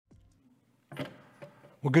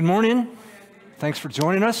Well, good morning. Thanks for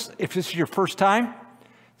joining us. If this is your first time,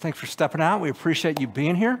 thanks for stepping out. We appreciate you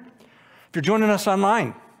being here. If you're joining us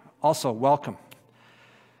online, also welcome.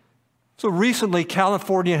 So recently,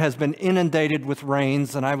 California has been inundated with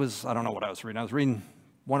rains, and I don't know what I was reading. I was reading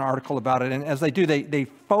one article about it, and as they do, they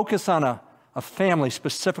focus on a family,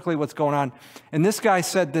 specifically what's going on. And this guy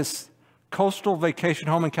said this coastal vacation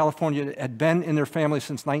home in California had been in their family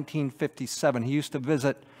since 1957. He used to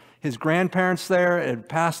visit his grandparents there. It had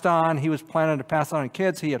passed on. He was planning to pass on to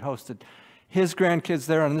kids. He had hosted his grandkids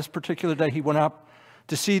there. On this particular day, he went up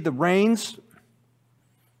to see the rains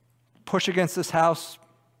push against this house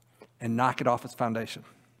and knock it off its foundation.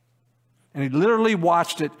 And he literally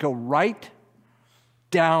watched it go right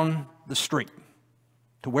down the street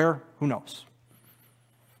to where, who knows.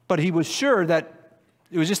 But he was sure that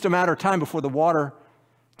it was just a matter of time before the water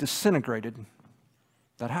disintegrated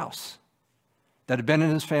that house that had been in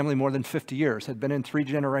his family more than 50 years, had been in 3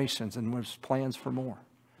 generations, and was plans for more.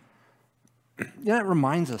 Yeah, it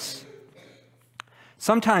reminds us.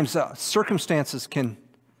 Sometimes circumstances can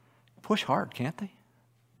push hard, can't they?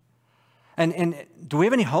 And do we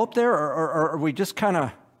have any hope there, or are we just kind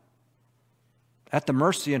of at the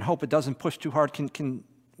mercy and hope it doesn't push too hard? Can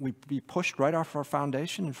we be pushed right off our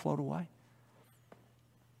foundation and float away?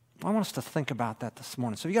 I want us to think about that this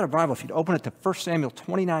morning. So if you got a Bible, if you'd open it to 1 Samuel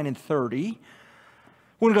 29 and 30,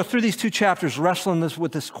 we're going to go through these 2 chapters wrestling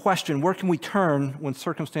with this question: where can we turn when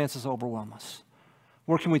circumstances overwhelm us?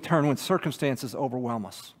 Where can we turn when circumstances overwhelm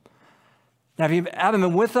us? Now, if you haven't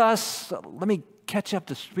been with us, let me catch up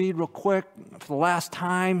to speed real quick. For the last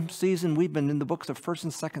season, we've been in the books of 1st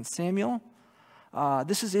and 2nd Samuel.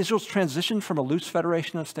 This is Israel's transition from a loose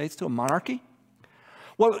federation of states to a monarchy.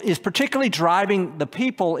 What is particularly driving the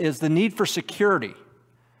people is the need for security.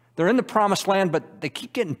 They're in the promised land, but they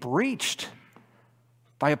keep getting breached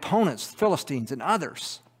by opponents, Philistines and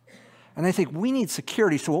others. And they think, we need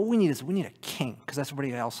security, so what we need is a king, because that's what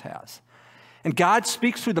everybody else has. And God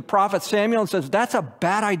speaks through the prophet Samuel and says, that's a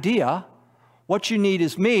bad idea. What you need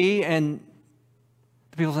is me. And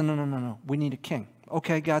the people say, no, we need a king.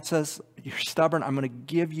 Okay, God says, you're stubborn. I'm going to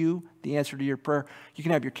give you the answer to your prayer. You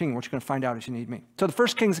can have your king. What you're going to find out is you need me. So the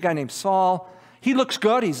first king is a guy named Saul. He looks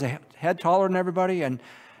good. He's a head taller than everybody.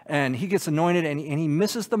 And he gets anointed, and he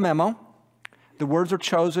misses the memo. The words are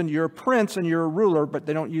chosen. You're a prince and you're a ruler, but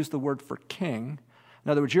they don't use the word for king. In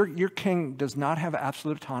other words, your king does not have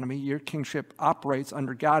absolute autonomy. Your kingship operates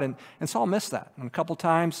under God. And Saul missed that. And a couple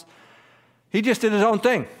times, he just did his own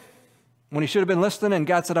thing when he should have been listening, and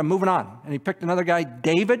God said, I'm moving on. And he picked another guy,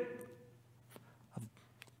 David.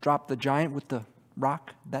 Dropped the giant with the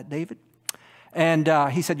rock, that David. And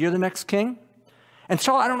he said, you're the next king. And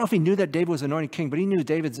Saul, I don't know if he knew that David was anointed king, but he knew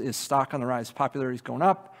David's stock on the rise, popularity's going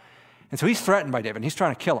up. And so he's threatened by David, and he's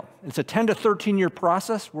trying to kill him. It's a 10 to 13-year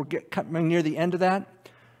process. We're coming near the end of that.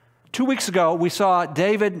 2 weeks ago, we saw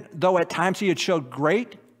David, though at times he had showed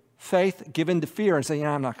great faith, give in to fear and say,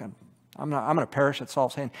 I'm going to perish at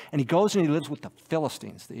Saul's hand. And he goes and he lives with the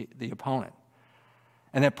Philistines, the opponent.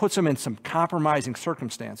 And that puts him in some compromising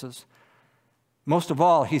circumstances. Most of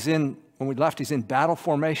all, when we left, he's in battle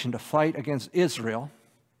formation to fight against Israel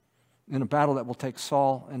in a battle that will take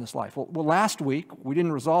Saul and his life. Well, last week, we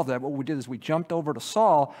didn't resolve that. What we did is we jumped over to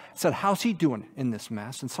Saul and said, how's he doing in this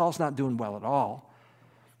mess? And Saul's not doing well at all.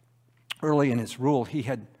 Early in his rule, he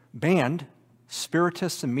had banned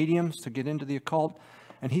spiritists and mediums to get into the occult.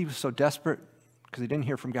 And he was so desperate because he didn't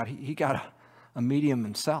hear from God, he got a medium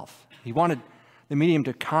himself. He wanted the medium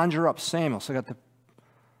to conjure up Samuel. So he got the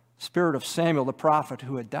spirit of Samuel, the prophet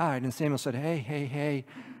who had died. And Samuel said, hey,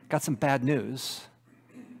 got some bad news.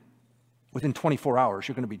 Within 24 hours,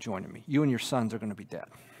 you're going to be joining me. You and your sons are going to be dead.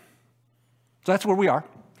 So that's where we are.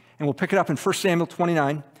 And we'll pick it up in 1 Samuel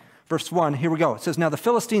 29, verse 1. Here we go. It says, now the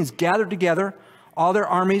Philistines gathered together all their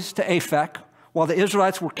armies to Aphek, while the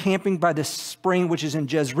Israelites were camping by the spring which is in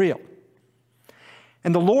Jezreel.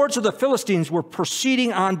 And the lords of the Philistines were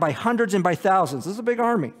proceeding on by hundreds and by thousands. This is a big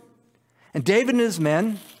army. And David and his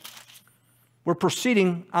men were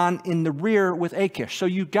proceeding on in the rear with Achish. So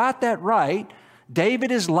you got that right.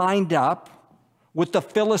 David is lined up with the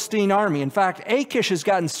Philistine army. In fact, Achish has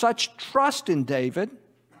gotten such trust in David.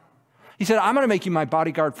 He said, I'm going to make you my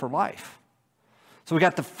bodyguard for life. So we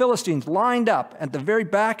got the Philistines lined up. At the very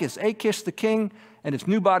back is Achish the king and his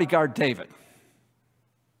new bodyguard, David.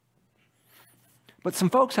 But some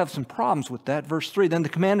folks have some problems with that. Verse 3, then the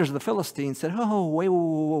commanders of the Philistines said, wait,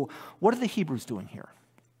 what are the Hebrews doing here?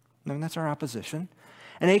 And that's our opposition.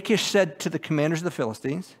 And Achish said to the commanders of the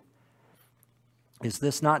Philistines, is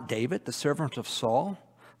this not David, the servant of Saul,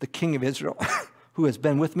 the king of Israel, who has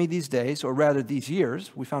been with me these days, or rather these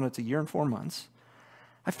years? We found it's a year and 4 months.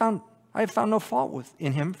 I have found no fault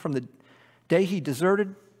in him from the day he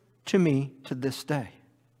deserted to me to this day.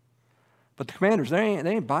 But the commanders, they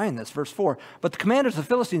ain't buying this. Verse 4, but the commanders of the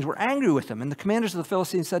Philistines were angry with him, and the commanders of the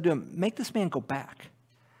Philistines said to him, make this man go back,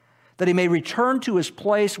 that he may return to his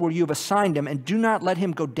place where you have assigned him, and do not let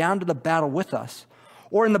him go down to the battle with us,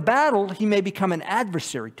 or in the battle he may become an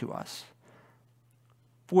adversary to us.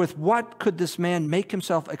 For with what could this man make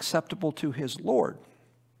himself acceptable to his Lord?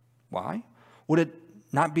 Why? Would it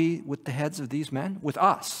not be with the heads of these men? With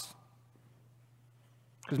us.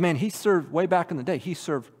 Because, man, he served, way back in the day, he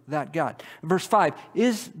served that God. Verse 5,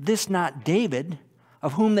 is this not David,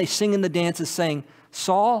 of whom they sing in the dances, saying,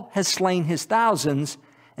 Saul has slain his thousands,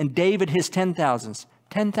 and David his 10,000s.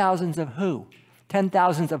 10,000s of who?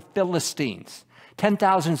 10,000s of Philistines.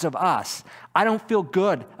 10,000s of us. I don't feel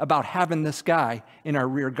good about having this guy in our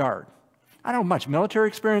rear guard. I don't have much military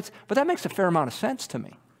experience, but that makes a fair amount of sense to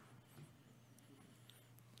me.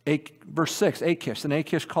 Verse 6, Achish. Then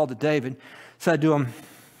Achish called to David, said to him,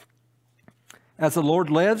 as the Lord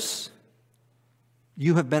lives,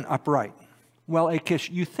 you have been upright. Well, Achish,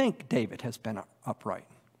 you think David has been upright.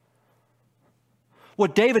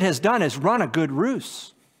 What David has done is run a good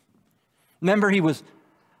ruse. Remember, he was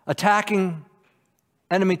attacking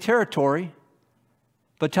enemy territory,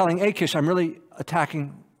 but telling Achish, I'm really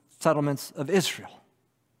attacking settlements of Israel.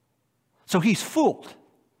 So he's fooled.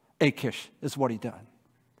 Achish is what he done.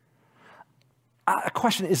 A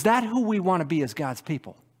question, is that who we want to be as God's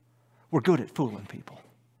people? We're good at fooling people.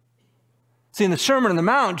 See, in the Sermon on the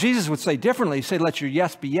Mount, Jesus would say differently. He'd say, let your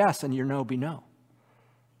yes be yes and your no be no.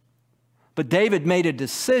 But David made a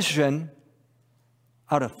decision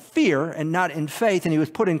out of fear and not in faith, and he was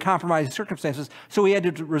put in compromising circumstances, so he had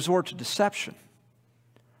to resort to deception.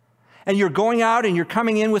 And your going out and your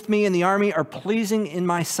coming in with me in the army are pleasing in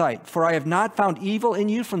my sight, for I have not found evil in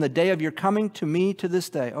you from the day of your coming to me to this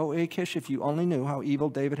day. Oh, Achish, if you only knew how evil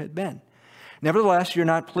David had been. Nevertheless, you're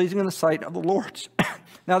not pleasing in the sight of the lords.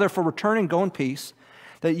 Now, therefore, return and go in peace,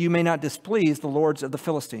 that you may not displease the lords of the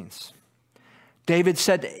Philistines. David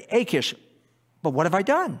said to Achish, but what have I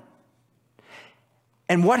done?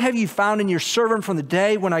 And what have you found in your servant from the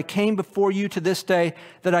day when I came before you to this day,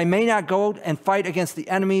 that I may not go and fight against the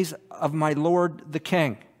enemies of my lord the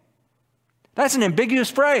king? That's an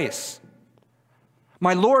ambiguous phrase.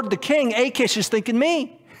 My lord the king, Achish is thinking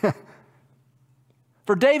me.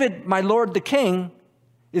 For David, my lord the king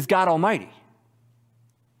is God Almighty.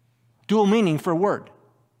 Dual meaning for a word.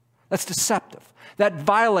 That's deceptive. That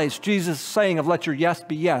violates Jesus' saying of let your yes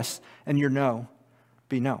be yes and your no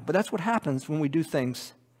be no. But that's what happens when we do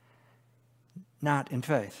things not in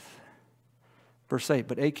faith. Verse 8,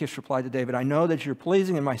 but Achish replied to David, I know that you're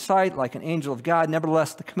pleasing in my sight like an angel of God.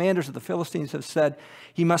 Nevertheless, the commanders of the Philistines have said,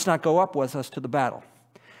 he must not go up with us to the battle.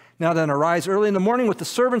 Now then, arise early in the morning with the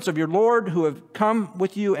servants of your Lord who have come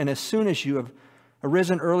with you, and as soon as you have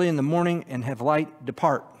arisen early in the morning and have light,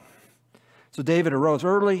 depart. So David arose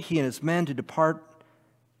early, he and his men, to depart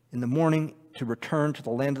in the morning to return to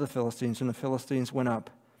the land of the Philistines, and the Philistines went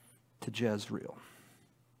up to Jezreel.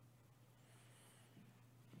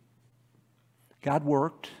 God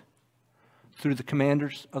worked through the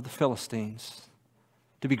commanders of the Philistines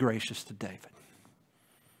to be gracious to David.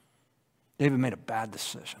 David made a bad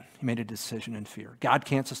decision. He made a decision in fear. God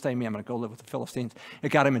can't sustain me. I'm going to go live with the Philistines. It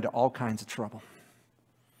got him into all kinds of trouble.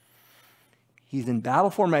 He's in battle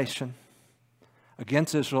formation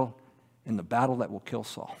against Israel in the battle that will kill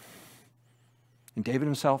Saul. And David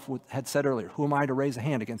himself had said earlier, who am I to raise a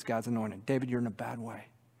hand against God's anointed? David, you're in a bad way.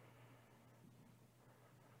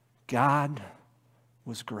 God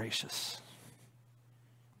was gracious.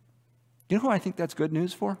 You know who I think that's good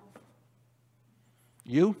news for?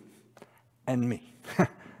 You and me.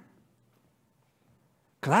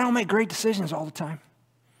 Because I don't make great decisions all the time.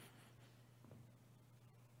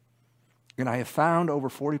 And I have found over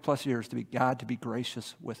 40 plus years to be God to be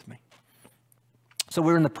gracious with me. So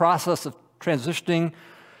we're in the process of transitioning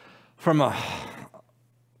from a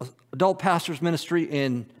adult pastor's ministry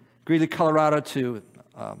in Greeley, Colorado to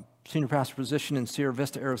senior pastor position in Sierra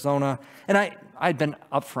Vista, Arizona. And I'd been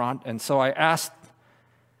up front, and so I asked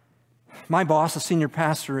my boss, a senior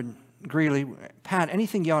pastor in Greeley, Pat,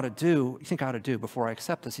 anything you think I ought to do before I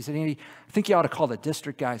accept this? He said, Andy, I think you ought to call the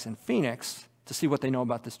district guys in Phoenix to see what they know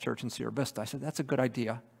about this church in Sierra Vista. I said, that's a good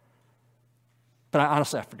idea. But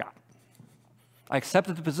honestly, I forgot. I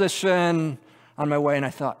accepted the position on my way, and I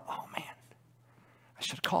thought, oh, man, I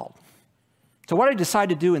should have called. So what I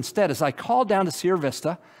decided to do instead is I called down to Sierra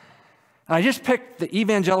Vista, and I just picked the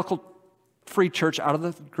evangelical free church out of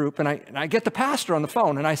the group, and I get the pastor on the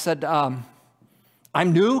phone, and I said,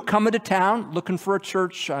 I'm new, coming to town, looking for a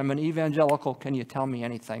church. I'm an evangelical. Can you tell me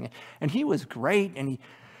anything? And he was great, and he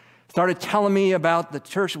started telling me about the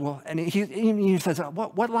church. Well, and he says,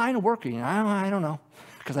 what line of work are you in? I don't know,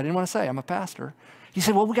 because I didn't want to say I'm a pastor. He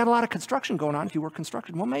said, well, we got a lot of construction going on if you work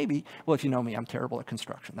construction. Well, maybe. Well, if you know me, I'm terrible at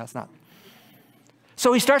construction. That's not.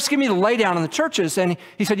 So he starts giving me the laydown on the churches, and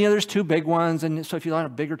he said, there's 2 big ones, and so if you want a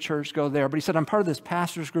bigger church, go there. But he said, I'm part of this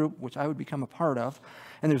pastor's group, which I would become a part of,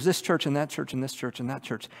 and there's this church and that church and this church and that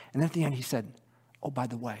church. And then at the end he said, oh, by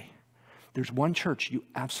the way, there's one church you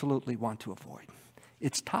absolutely want to avoid.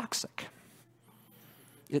 It's toxic.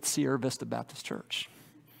 It's Sierra Vista Baptist Church.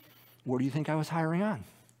 Where do you think I was hiring on?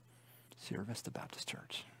 Sierra Vista Baptist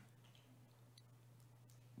Church.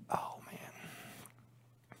 Oh, man.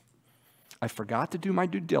 I forgot to do my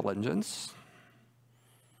due diligence.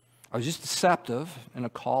 I was just deceptive in a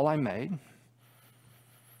call I made.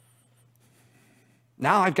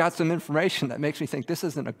 Now I've got some information that makes me think this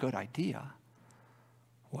isn't a good idea.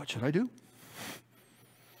 What should I do?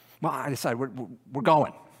 Well, I decided we're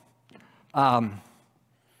going. And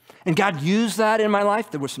God used that in my life.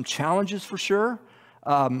 There were some challenges for sure.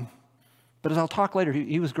 But as I'll talk later,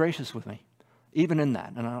 he was gracious with me, even in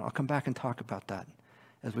that. And I'll come back and talk about that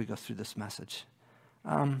as we go through this message.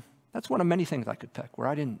 That's one of many things I could pick where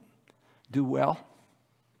I didn't do well,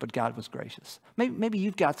 but God was gracious. Maybe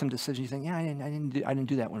you've got some decisions you think, I didn't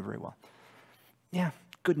do that one very well. Yeah,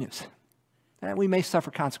 good news. We may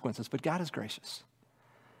suffer consequences, but God is gracious.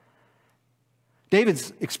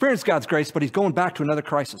 David's experienced God's grace, but he's going back to another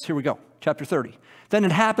crisis. Here we go, chapter 30. Then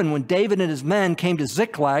it happened when David and his men came to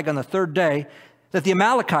Ziklag on the 3rd day that the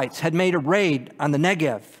Amalekites had made a raid on the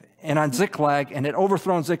Negev and on Ziklag and had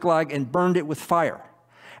overthrown Ziklag and burned it with fire.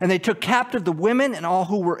 And they took captive the women and all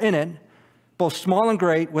who were in it, both small and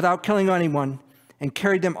great, without killing anyone, and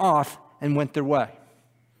carried them off and went their way.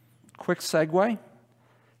 Quick segue.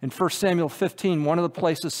 In 1 Samuel 15, one of the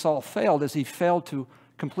places Saul failed is he failed to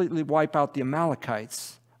completely wipe out the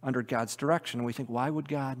Amalekites under God's direction. And we think, why would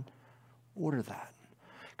God order that?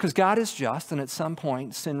 Because God is just, and at some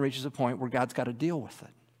point, sin reaches a point where God's got to deal with it.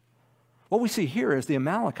 What we see here is the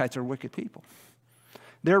Amalekites are wicked people.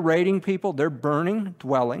 They're raiding people, they're burning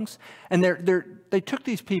dwellings, and they took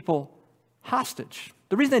these people hostage.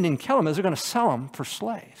 The reason they didn't kill them is they're going to sell them for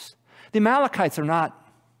slaves. The Amalekites are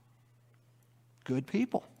not good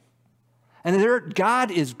people. And God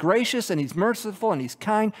is gracious and he's merciful and he's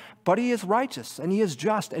kind, but he is righteous and he is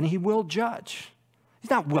just and he will judge. He's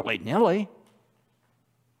not willy-nilly.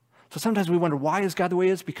 So sometimes we wonder, why is God the way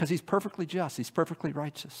he is? Because he's perfectly just. He's perfectly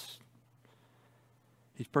righteous.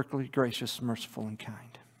 He's perfectly gracious, merciful, and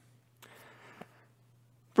kind.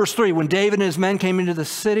 Verse 3, when David and his men came into the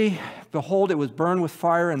city, behold, it was burned with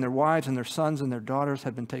fire, and their wives and their sons and their daughters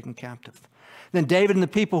had been taken captive. Then David and the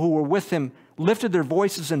people who were with him lifted their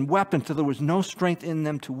voices and wept until there was no strength in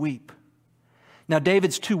them to weep. Now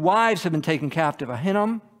David's 2 wives had been taken captive,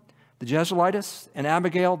 Ahinoam, the Jezreelitess, and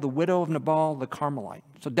Abigail, the widow of Nabal, the Carmelite.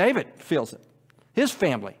 So David feels it. His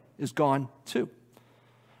family is gone too.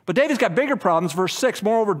 But David's got bigger problems. Verse 6,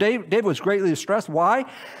 moreover, David was greatly distressed. Why?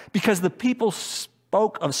 Because the people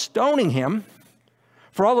spoke of stoning him,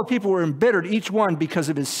 for all the people were embittered, each one because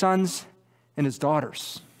of his sons and his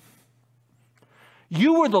daughters.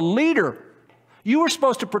 You were the leader. You were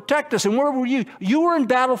supposed to protect us. And where were you? You were in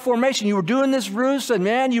battle formation. You were doing this ruse, and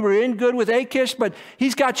man, you were in good with Achish, but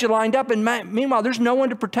he's got you lined up. And meanwhile, there's no one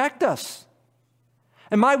to protect us.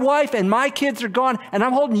 And my wife and my kids are gone, and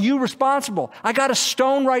I'm holding you responsible. I got a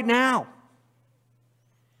stone right now.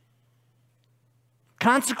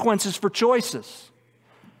 Consequences for choices.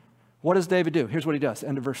 What does David do? Here's what he does.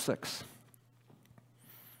 End of verse 6.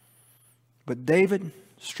 But David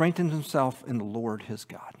strengthened himself in the Lord his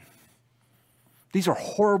God. These are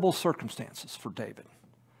horrible circumstances for David,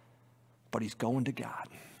 but he's going to God.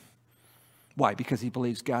 Why? Because he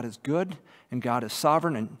believes God is good and God is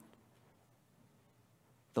sovereign and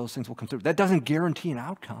those things will come through. That doesn't guarantee an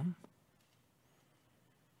outcome.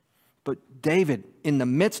 But David, in the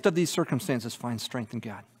midst of these circumstances, finds strength in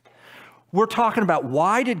God. We're talking about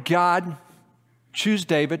why did God choose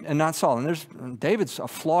David and not Saul? And David's a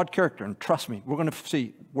flawed character, and trust me, we're going to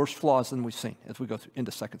see worse flaws than we've seen as we go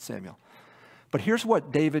into 2 Samuel. But here's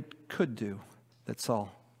what David could do that Saul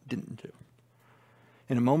didn't do.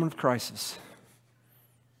 In a moment of crisis,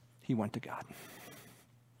 he went to God.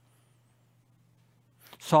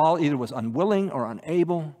 Saul either was unwilling or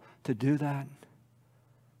unable to do that.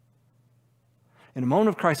 In a moment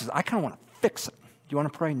of crisis, I kind of want to fix it. Do you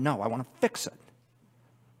want to pray? No, I want to fix it.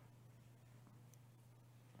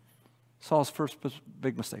 Saul's first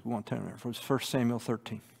big mistake, we won't turn there, was 1 Samuel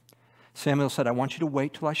 13. Samuel said, I want you to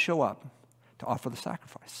wait till I show up to offer the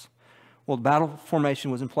sacrifice. Well, the battle formation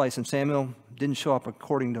was in place, and Samuel didn't show up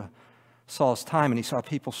according to Saul's time, and he saw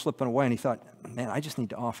people slipping away, and he thought, man, I just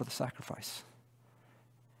need to offer the sacrifice.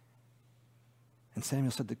 And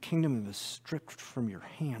Samuel said, the kingdom was stripped from your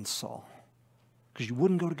hands, Saul, because you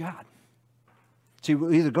wouldn't go to God. So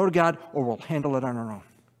we'll either go to God or we'll handle it on our own.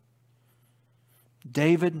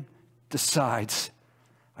 David decides,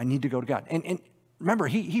 I need to go to God. And remember,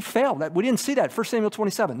 he failed. We didn't see that. 1 Samuel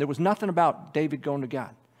 27. There was nothing about David going to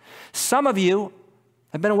God. Some of you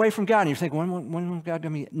have been away from God, and you're thinking, when will God do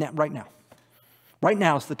me? Right now. Right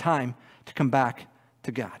now is the time to come back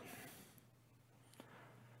to God.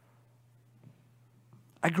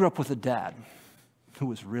 I grew up with a dad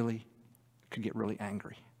who could get really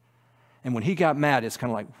angry. And when he got mad, it's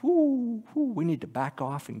kind of like, we need to back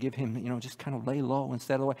off and give him, just kind of lay low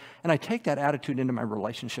instead of the way. And I take that attitude into my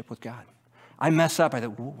relationship with God. I mess up, I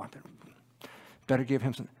think, I better give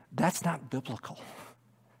him some. That's not biblical.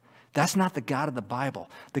 That's not the God of the Bible.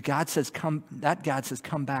 That God says, come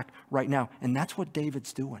back right now. And that's what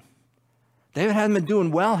David's doing. David hasn't been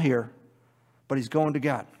doing well here, but he's going to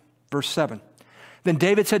God. Verse 7. Then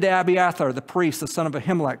David said to Abiathar, the priest, the son of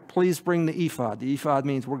Ahimelech, please bring the ephod. The ephod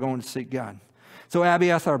means we're going to seek God. So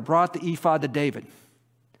Abiathar brought the ephod to David.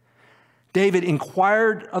 David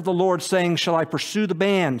inquired of the Lord, saying, shall I pursue the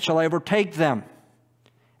band? Shall I overtake them?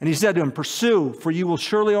 And he said to him, pursue, for you will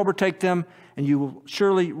surely overtake them, and you will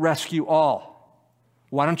surely rescue all.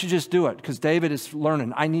 Why don't you just do it? Because David is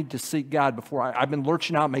learning, I need to seek God before I've been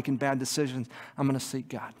lurching out, making bad decisions. I'm going to seek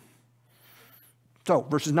God. So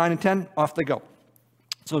verses 9 and 10, off they go.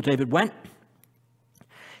 So David went,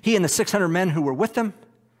 he and the 600 men who were with him,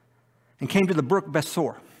 and came to the brook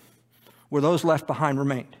Besor, where those left behind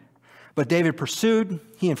remained. But David pursued,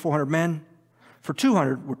 he and 400 men, for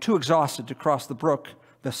 200 were too exhausted to cross the brook.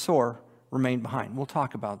 Besor remained behind. We'll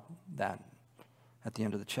talk about that at the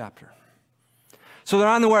end of the chapter. So they're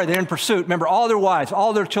on the way, they're in pursuit. Remember, all their wives,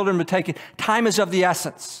 all their children have been taken. Time is of the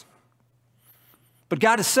essence. But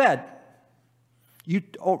God has said, you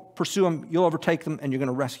pursue them, you'll overtake them, and you're going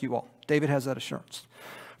to rescue all. David has that assurance.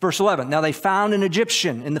 Verse 11, now they found an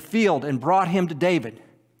Egyptian in the field and brought him to David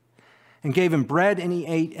and gave him bread, and he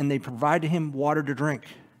ate, and they provided him water to drink.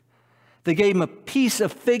 They gave him a piece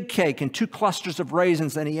of fig cake and 2 clusters of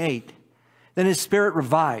raisins, and he ate. Then his spirit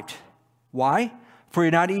revived. Why? For he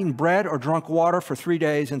had not eaten bread or drunk water for 3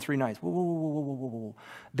 days and 3 nights. Whoa.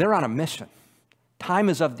 They're on a mission. Time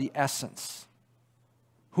is of the essence.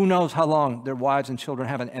 Who knows how long their wives and children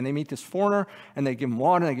have, and they meet this foreigner, and they give him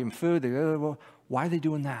water, and they give him food. Why are they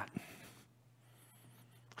doing that?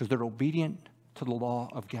 Because they're obedient to the law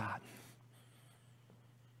of God.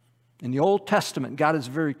 In the Old Testament, God is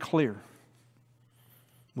very clear.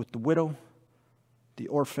 With the widow, the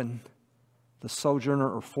orphan, the sojourner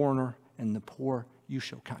or foreigner, and the poor, you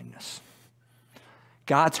show kindness.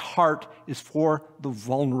 God's heart is for the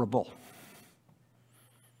vulnerable.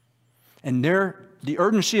 And the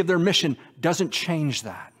urgency of their mission doesn't change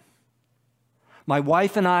that. My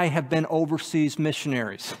wife and I have been overseas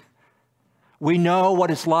missionaries. We know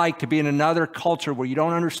what it's like to be in another culture where you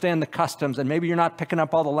don't understand the customs and maybe you're not picking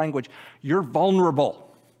up all the language. You're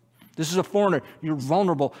vulnerable. This is a foreigner. You're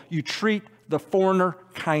vulnerable. You treat the foreigner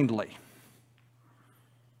kindly.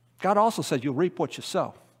 God also said you'll reap what you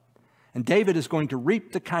sow. And David is going to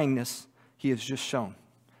reap the kindness he has just shown.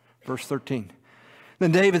 Verse 13.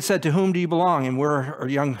 Then David said, to whom do you belong? And where are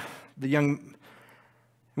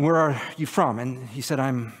you from? And he said,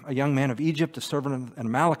 I'm a young man of Egypt, a servant of an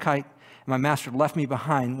Amalekite. And my master left me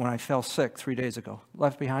behind when I fell sick 3 days ago.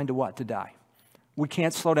 Left behind to what? To die. We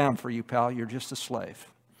can't slow down for you, pal. You're just a slave.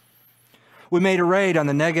 We made a raid on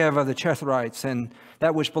the Negev of the Chetherites and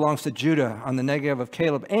that which belongs to Judah on the Negev of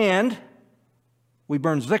Caleb. And we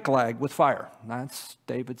burned Ziklag with fire. That's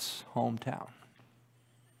David's hometown.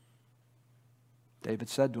 David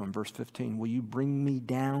said to him, verse 15, will you bring me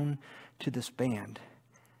down to this band?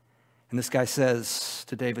 And this guy says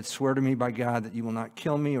to David, swear to me by God that you will not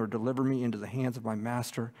kill me or deliver me into the hands of my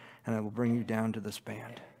master, and I will bring you down to this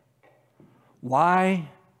band. Why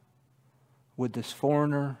would this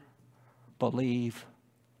foreigner believe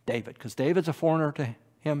David? Because David's a foreigner to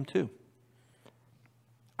him too.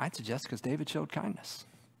 I'd suggest because David showed kindness.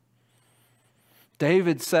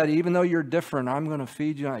 David said, even though you're different, I'm going to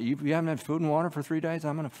feed you. You haven't had food and water for 3 days,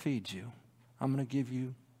 I'm going to feed you. I'm going to give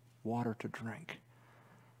you water to drink.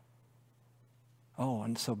 Oh,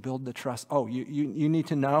 and so build the trust. Oh, you need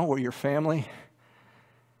to know where your family,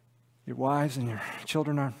 your wives and your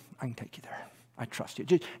children are. I can take you there. I trust you.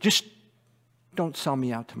 Just don't sell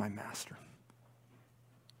me out to my master.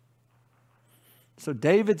 So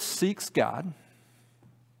David seeks God.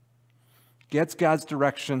 gets God's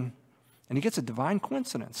direction, and he gets a divine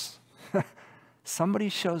coincidence. Somebody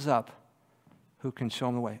shows up who can show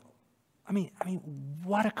him the way. I mean,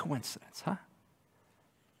 what a coincidence, huh?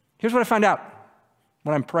 Here's what I find out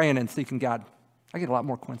when I'm praying and seeking God. I get a lot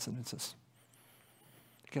more coincidences.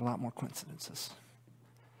 So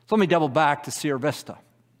let me double back to Sierra Vista.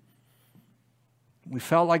 We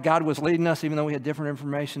felt like God was leading us, even though we had different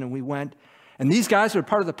information, and we went. And these guys who are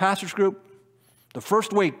part of the pastor's group, the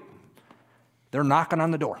first week, they're knocking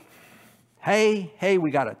on the door. Hey,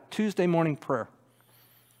 we got a Tuesday afternoon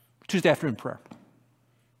prayer.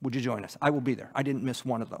 Would you join us? I will be there. I didn't miss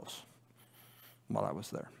one of those while I was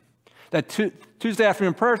there. That Tuesday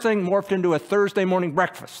afternoon prayer thing morphed into a Thursday morning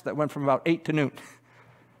breakfast that went from about 8 to noon.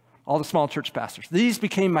 All the small church pastors. These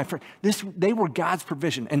became my friends. They were God's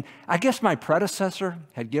provision. And I guess my predecessor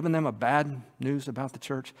had given them a bad news about the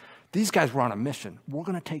church. These guys were on a mission. We're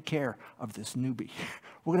going to take care of this newbie.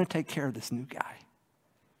 We're going to take care of this new guy.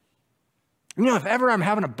 You know, if ever I'm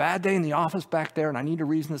having a bad day in the office back there and I need a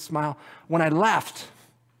reason to smile, when I left,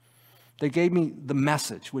 they gave me the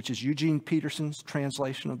Message, which is Eugene Peterson's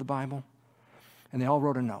translation of the Bible. And they all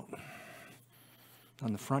wrote a note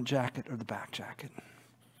on the front jacket or the back jacket.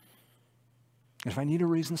 If I need a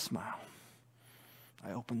reason to smile,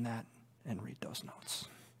 I open that and read those notes.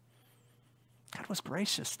 God was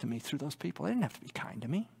gracious to me through those people. They didn't have to be kind to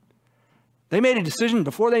me. They made a decision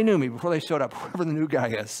before they knew me, before they showed up, whoever the new guy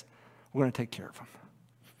is, we're going to take care of him.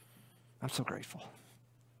 I'm so grateful.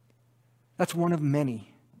 That's one of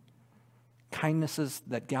many kindnesses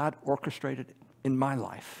that God orchestrated in my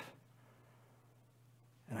life.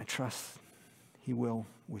 And I trust he will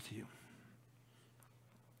with you.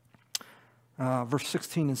 Verse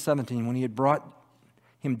 16 and 17, when he had brought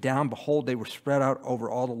him down, behold, they were spread out over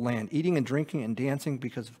all the land, eating and drinking and dancing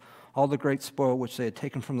because of all the great spoil which they had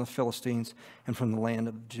taken from the Philistines and from the land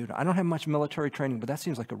of Judah. I don't have much military training, but that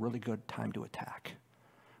seems like a really good time to attack.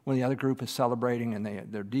 When the other group is celebrating and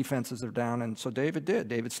their defenses are down. And so David did.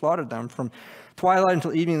 David slaughtered them from twilight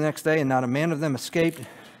until evening the next day, and not a man of them escaped,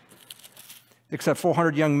 except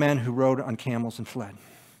 400 young men who rode on camels and fled.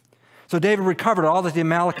 So David recovered all that the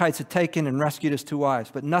Amalekites had taken and rescued his 2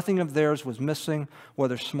 wives, but nothing of theirs was missing,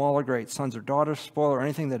 whether small or great, sons or daughters, spoil, or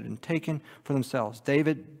anything that had been taken for themselves.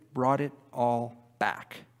 David brought it all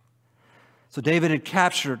back. So David had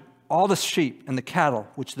captured all the sheep and the cattle,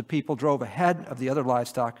 which the people drove ahead of the other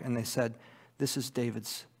livestock, and they said, "This is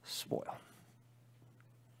David's spoil."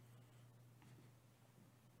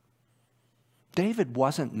 David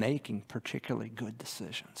wasn't making particularly good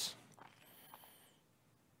decisions.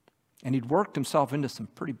 And he'd worked himself into some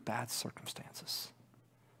pretty bad circumstances.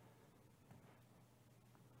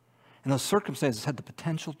 And those circumstances had the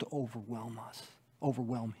potential to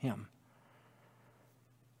overwhelm him.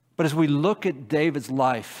 But as we look at David's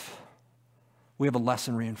life, we have a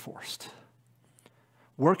lesson reinforced.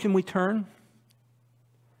 Where can we turn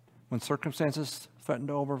when circumstances threaten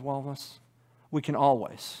to overwhelm us? We can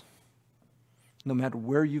always, no matter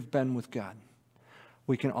where you've been with God,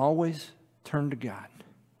 we can always turn to God,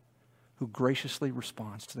 who graciously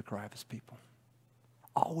responds to the cry of his people.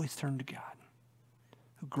 Always turn to God,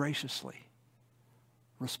 who graciously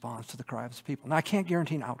responds to the cry of his people. Now, I can't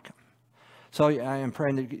guarantee an outcome. So I am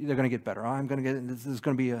praying that they're going to get better. There's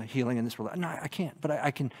going to be a healing in this world. No, I can't. But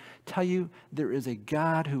I can tell you there is a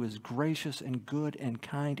God who is gracious and good and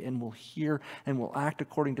kind and will hear and will act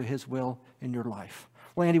according to his will in your life.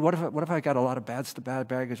 Well, Andy, what if I got a lot of bad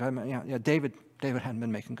baggage? David hadn't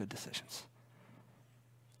been making good decisions.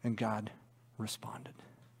 And God responded.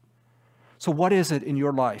 So what is it in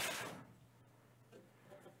your life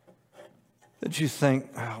that you think,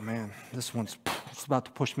 oh man, this one's about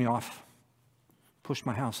to push my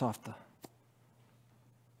house off the...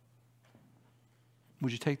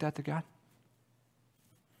 Would you take that to God?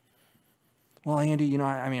 Well, Andy,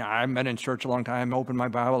 I've been in church a long time. I opened my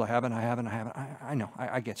Bible. I haven't. I know.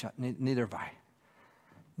 I get you. Neither have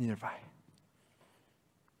I.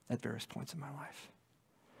 At various points in my life.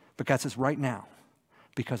 But God says, right now,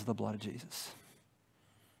 because of the blood of Jesus,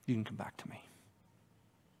 you can come back to me.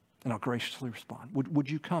 And I'll graciously respond.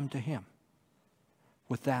 Would you come to him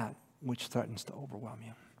with that which threatens to overwhelm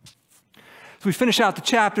you? So we finish out the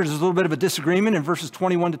chapters. There's a little bit of a disagreement in verses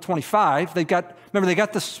 21 to 25. They got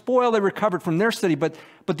the spoil they recovered from their city, but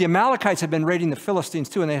the Amalekites had been raiding the Philistines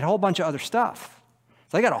too, and they had a whole bunch of other stuff.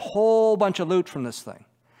 So they got a whole bunch of loot from this thing.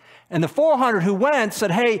 And the 400 who went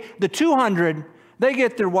said, hey, the 200... they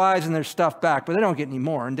get their wives and their stuff back, but they don't get any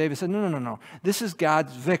more. And David said, no. This is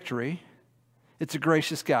God's victory. It's a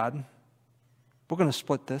gracious God. We're going to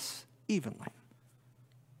split this evenly.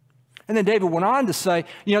 And then David went on to say,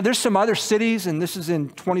 there's some other cities, and this is in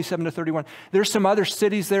 27 to 31. There's some other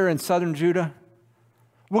cities there in southern Judah.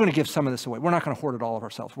 We're going to give some of this away. We're not going to hoard it all of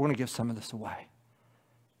ourselves. We're going to give some of this away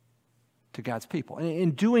to God's people. And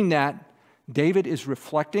in doing that, David is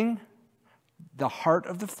reflecting the heart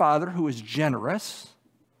of the Father who is generous,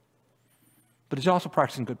 but he's also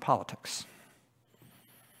practicing good politics.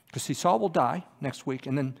 Because see, Saul will die next week,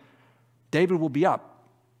 and then David will be up,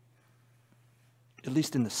 at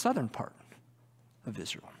least in the southern part of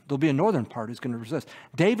Israel. There'll be a northern part who's going to resist.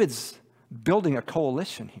 David's building a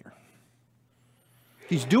coalition here.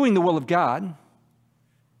 He's doing the will of God.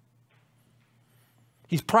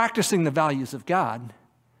 He's practicing the values of God,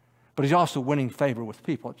 but he's also winning favor with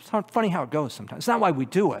people. It's funny how it goes sometimes. It's not why we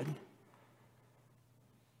do it,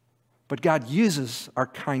 but God uses our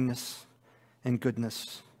kindness and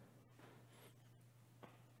goodness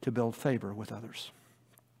to build favor with others.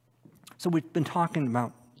 So we've been talking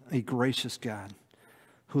about a gracious God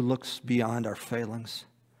who looks beyond our failings.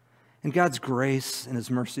 And God's grace and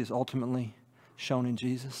his mercy is ultimately shown in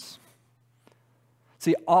Jesus.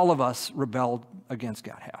 See, all of us rebelled against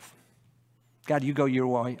God half. God, you go your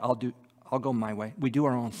way, I'll go my way. We do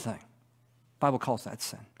our own thing. The Bible calls that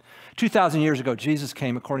sin. 2,000 years ago, Jesus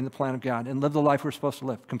came according to the plan of God and lived the life we're supposed to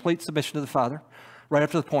live. Complete submission to the Father. Right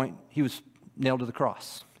up to the point, he was nailed to the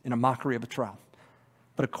cross in a mockery of a trial.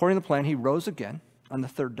 But according to the plan, he rose again on the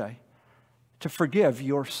third day to forgive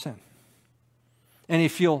your sin. And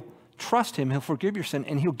if you'll trust him, he'll forgive your sin,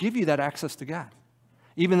 and he'll give you that access to God.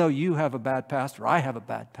 Even though you have a bad past or I have a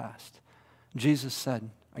bad past, Jesus said,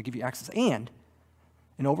 I give you access. And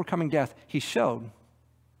in overcoming death, he showed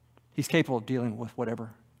he's capable of dealing with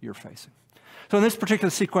whatever you're facing. So in this particular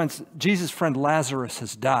sequence, Jesus' friend Lazarus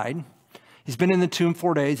has died. He's been in the tomb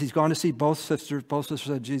 4 days. He's gone to see both sisters. Both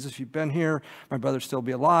sisters said, Jesus, you've been here. My brother'll still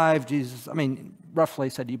be alive. Jesus, roughly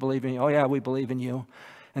said, do you believe in me? Oh, yeah, we believe in you.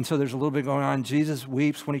 And so there's a little bit going on. Jesus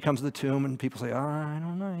weeps when he comes to the tomb, and people say, I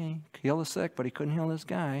don't know. He healed the sick, but he couldn't heal this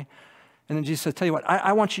guy. And then Jesus says, tell you what,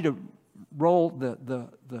 I want you to roll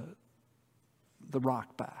the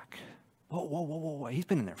rock back. Whoa. He's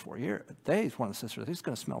been in there 4 days, one of the sisters. He's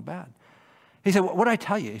going to smell bad. He said, what did I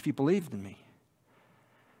tell you? If you believed in me,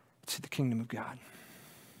 see the kingdom of God.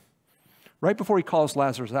 Right before he calls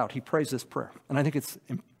Lazarus out, he prays this prayer. And I think it's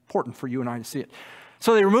important for you and I to see it.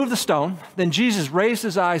 So they removed the stone. Then Jesus raised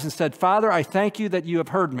his eyes and said, Father, I thank you that you have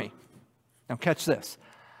heard me. Now catch this.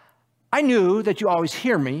 I knew that you always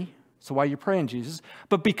hear me. So why are you praying, Jesus?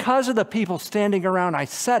 But because of the people standing around, I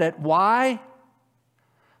said it. Why?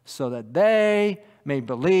 So that they may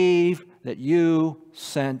believe that you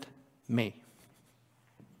sent me.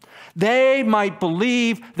 They might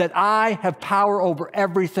believe that I have power over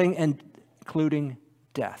everything, including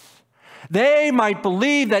death. They might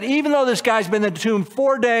believe that even though this guy's been in the tomb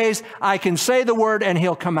 4 days, I can say the word and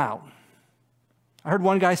he'll come out. I heard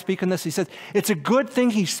one guy speak on this. He said, it's a good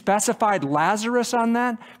thing he specified Lazarus on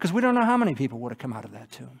that, because we don't know how many people would have come out of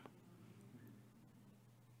that tomb.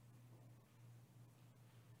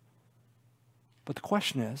 But the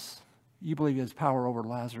question is, you believe he has power over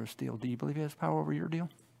Lazarus' deal. Do you believe he has power over your deal?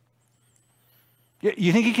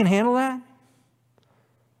 You think he can handle that?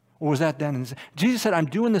 Or was that done? Jesus said, I'm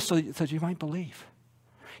doing this so you might believe.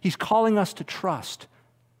 He's calling us to trust,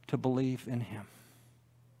 to believe in him.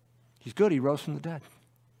 He's good. He rose from the dead.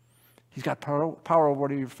 He's got power over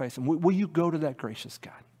whatever you're facing. Will you go to that gracious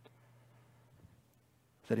God?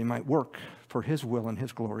 That he might work for his will and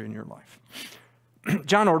his glory in your life.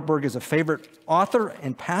 John Ortberg is a favorite author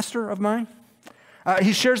and pastor of mine.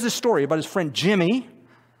 He shares this story about his friend Jimmy.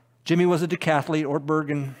 Jimmy was a decathlete.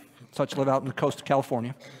 Ortberg and such live out in the coast of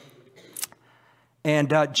California.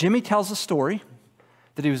 And Jimmy tells a story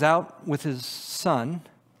that he was out with his son,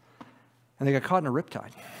 and they got caught in a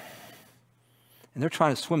riptide. And they're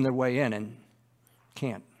trying to swim their way in and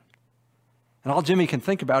can't. And all Jimmy can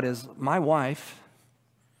think about is, my wife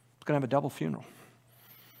is going to have a double funeral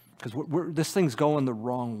because this thing's going the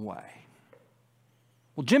wrong way.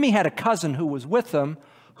 Well, Jimmy had a cousin who was with them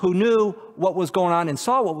who knew what was going on and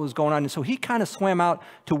saw what was going on. And so he kind of swam out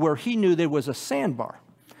to where he knew there was a sandbar.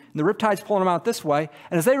 And the riptide's pulling them out this way.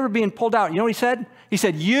 And as they were being pulled out, you know what he said? He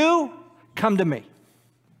said, you come to me.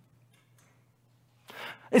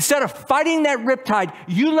 Instead of fighting that riptide,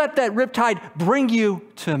 you let that riptide bring you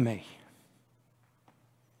to me.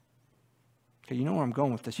 Okay, you know where I'm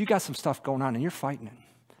going with this. You got some stuff going on and you're fighting it.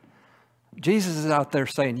 Jesus is out there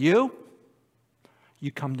saying, you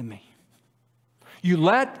come to me. You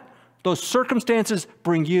let those circumstances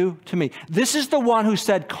bring you to me. This is the one who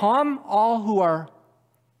said, come all who are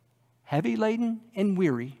heavy laden and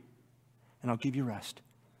weary, and I'll give you rest.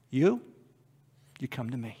 You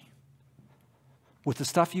come to me. with the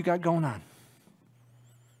stuff you got going on,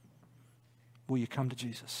 will you come to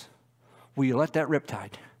Jesus? Will you let that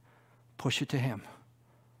riptide push it to him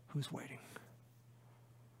who's waiting?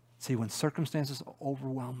 See, when circumstances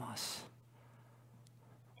overwhelm us,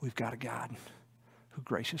 we've got a God who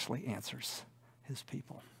graciously answers his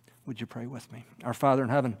people. Would you pray with me? Our Father in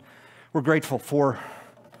heaven, we're grateful for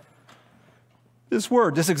this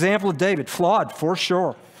word, this example of David. Flawed, for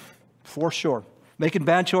sure. For sure. Making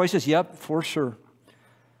bad choices, yep, for sure.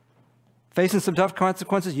 Facing some tough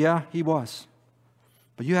consequences, yeah, he was.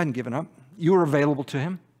 But you hadn't given up. You were available to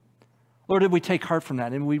him. Lord, did we take heart from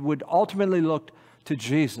that? And we would ultimately look to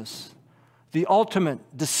Jesus, the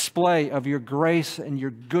ultimate display of your grace and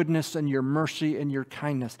your goodness and your mercy and your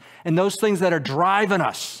kindness. And those things that are driving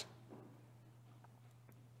us,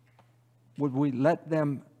 would we let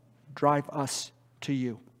them drive us to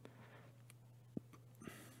you?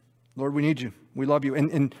 Lord, we need you. We love you.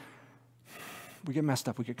 And we get messed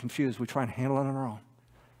up. We get confused. We try and handle it on our own.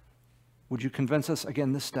 Would you convince us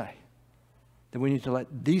again this day that we need to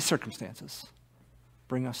let these circumstances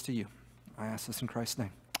bring us to you? I ask this in Christ's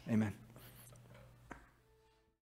name. Amen.